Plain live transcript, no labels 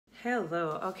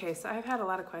Hello. Okay, so I've had a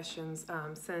lot of questions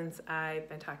since I've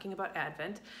been talking about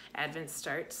Advent. Advent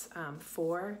starts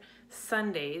 4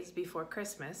 Sundays before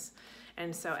Christmas.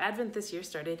 And so Advent this year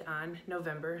started on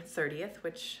November 30th,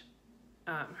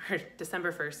 or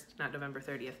December 1st, not November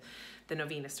 30th. The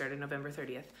novena started November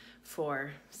 30th for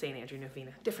St. Andrew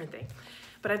Novena, different thing.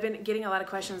 But I've been getting a lot of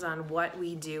questions on what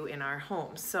we do in our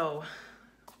homes. So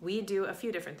we do a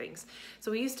few different things. So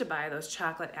we used to buy those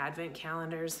chocolate advent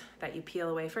calendars that you peel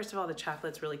away. First of all, the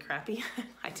chocolate's really crappy.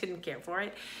 I didn't care for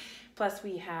it. Plus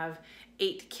we have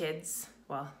 8 kids.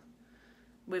 Well,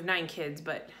 we have 9 kids,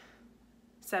 but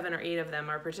 7 or 8 of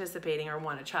them are participating or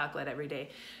want a chocolate every day.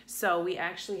 So we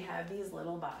actually have these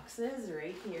little boxes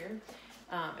right here.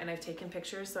 And I've taken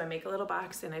pictures, so I make a little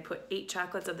box and I put 8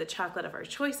 chocolates of the chocolate of our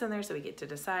choice in there so we get to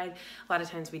decide. A lot of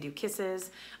times we do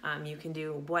kisses. You can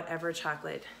do whatever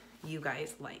chocolate you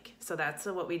guys like. So that's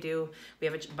what we do. We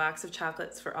have a box of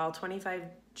chocolates for all 25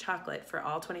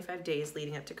 days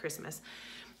leading up to Christmas.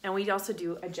 And we also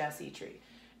do a Jesse tree.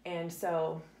 And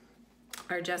so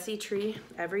our Jesse tree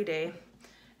every day,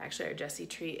 actually our Jesse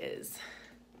tree is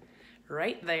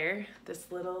right there, this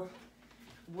little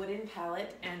wooden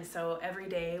pallet, and so every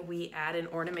day we add an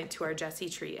ornament to our Jesse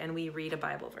tree and we read a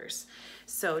Bible verse.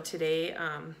 So today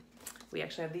we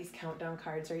actually have these countdown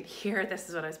cards right here. This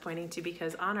is what I was pointing to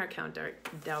because on our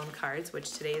countdown cards,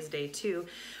 which today is day 2,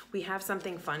 we have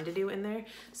something fun to do in there.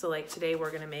 So like today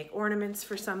we're gonna make ornaments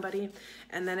for somebody,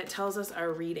 and then it tells us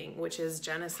our reading, which is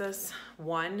Genesis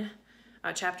 1,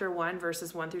 chapter 1,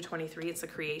 verses 1 through 23. It's a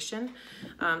creation.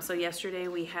 So yesterday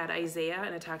we had Isaiah,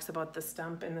 and it talks about the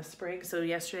stump and the sprig. So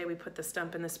yesterday we put the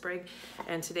stump and the sprig,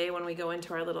 and today when we go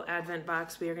into our little Advent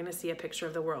box, we are going to see a picture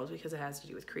of the world because it has to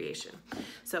do with creation.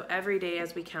 So every day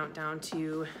as we count down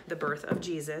to the birth of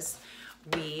Jesus,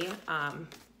 we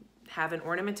have an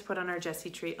ornament to put on our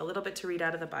Jesse tree, a little bit to read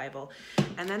out of the Bible,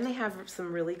 and then they have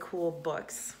some really cool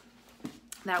books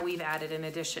that we've added in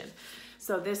addition.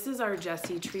 So this is our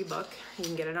Jesse tree book. You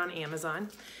can get it on Amazon.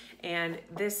 And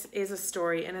this is a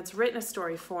story, and it's written a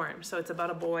story form. So it's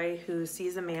about a boy who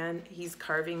sees a man. He's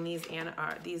carving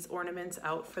these ornaments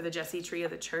out for the Jesse tree of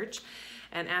the church.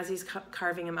 And as he's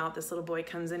carving them out, this little boy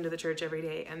comes into the church every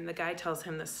day, and the guy tells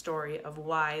him the story of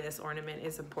why this ornament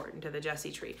is important to the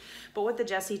Jesse tree. But what the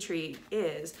Jesse tree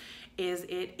is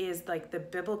it is like the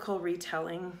biblical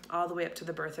retelling all the way up to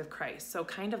the birth of Christ. So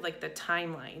kind of like the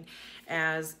timeline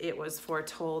as it was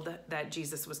foretold that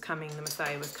Jesus was coming, the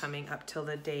Messiah was coming up till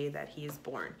the day that he is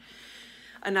born.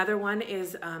 Another one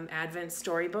is Advent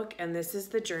Storybook, and this is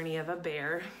the journey of a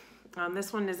bear.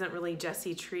 This one isn't really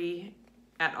Jesse tree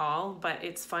at all, but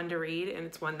it's fun to read, and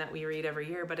it's one that we read every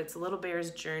year. But it's a little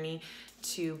bear's journey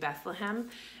to Bethlehem,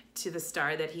 to the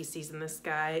star that he sees in the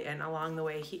sky, and along the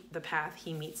way, the path,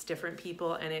 he meets different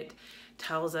people, and it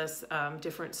tells us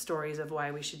different stories of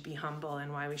why we should be humble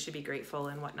and why we should be grateful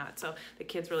and whatnot. So the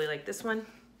kids really like this one.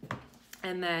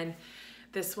 And then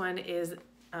this one is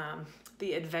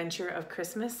The Adventure of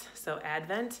Christmas, so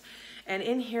Advent. And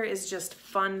in here is just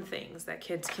fun things that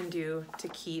kids can do to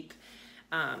keep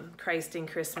Christ in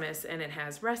Christmas, and it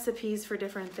has recipes for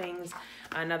different things.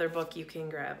 Another book you can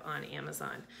grab on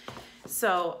Amazon.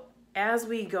 So as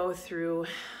we go through,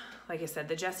 like I said,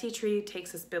 the Jesse tree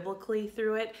takes us biblically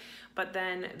through it, but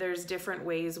then there's different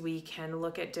ways we can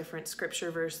look at different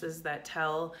scripture verses that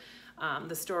tell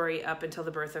the story up until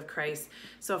the birth of Christ.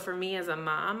 So for me as a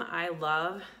mom, I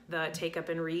love the Take Up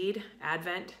and Read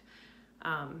Advent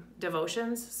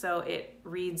devotions. So it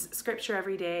reads scripture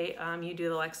every day. You do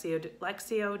the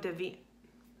Lectio Divina,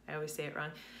 I always say it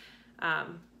wrong,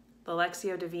 the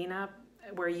Lectio Divina,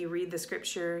 where you read the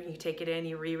scripture, you take it in,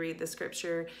 you reread the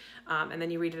scripture, and then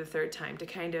you read it a 3rd time to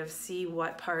kind of see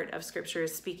what part of scripture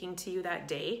is speaking to you that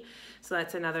day. So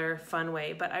that's another fun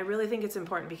way. But I really think it's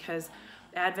important because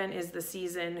Advent is the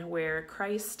season where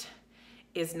Christ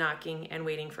is knocking and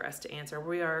waiting for us to answer.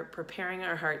 We are preparing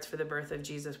our hearts for the birth of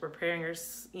Jesus. We're preparing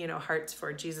our hearts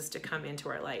for Jesus to come into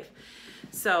our life.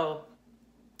 So,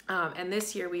 and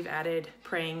this year we've added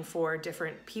praying for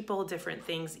different people, different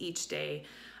things each day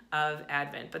of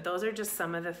Advent. But those are just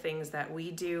some of the things that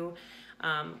we do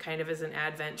kind of as an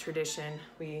Advent tradition.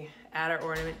 We add our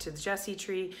ornament to the Jesse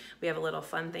tree. We have a little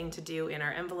fun thing to do in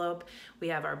our envelope. We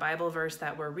have our Bible verse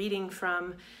that we're reading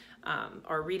from,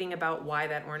 or reading about why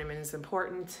that ornament is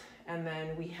important. And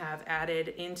then we have added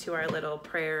into our little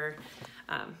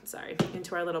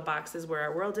into our little boxes where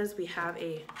our world is, we have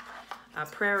a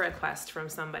prayer request from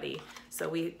somebody. So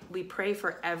we pray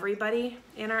for everybody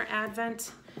in our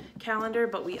Advent calendar,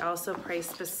 but we also pray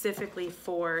specifically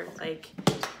for like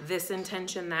this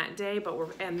intention that day,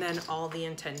 and then all the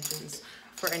intentions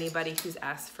for anybody who's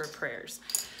asked for prayers.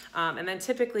 And then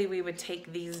typically we would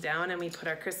take these down and we put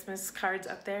our Christmas cards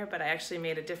up there, but I actually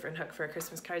made a different hook for our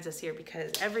Christmas cards this year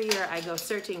because every year I go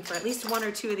searching for at least 1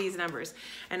 or 2 of these numbers.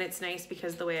 And it's nice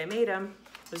because the way I made them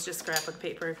was just scrapbook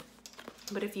paper.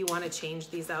 But if you want to change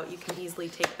these out, you can easily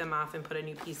take them off and put a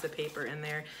new piece of paper in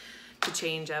there to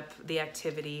change up the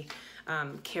activity,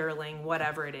 caroling,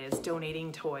 whatever it is,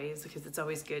 donating toys, because it's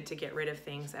always good to get rid of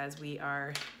things as we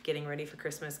are getting ready for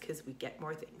Christmas because we get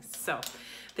more things. So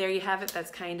there you have it. That's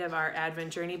kind of our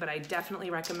Advent journey, but I definitely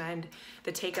recommend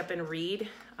the Take Up and Read.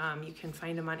 You can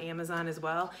find them on Amazon as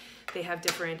well. They have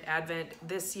different Advent.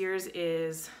 This year's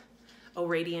is O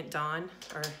Radiant Dawn,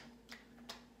 or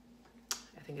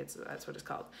I think that's what it's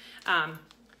called.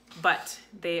 But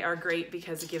they are great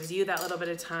because it gives you that little bit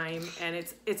of time, and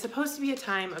it's supposed to be a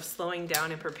time of slowing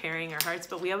down and preparing our hearts,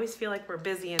 but we always feel like we're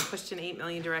busy and pushed in 8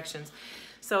 million directions.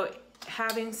 So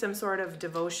having some sort of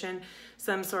devotion,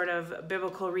 some sort of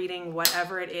biblical reading,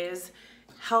 whatever it is,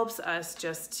 helps us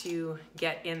just to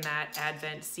get in that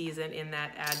Advent season, in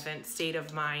that Advent state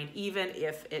of mind. Even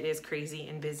if it is crazy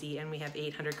and busy and we have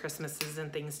 800 Christmases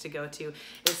and things to go to,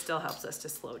 it still helps us to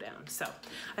slow down. So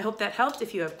I hope that helped.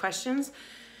 If you have questions,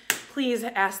 please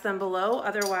ask them below.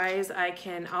 Otherwise, I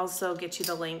can also get you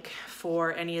the link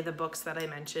for any of the books that I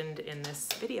mentioned in this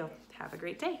video. Have a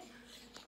great day.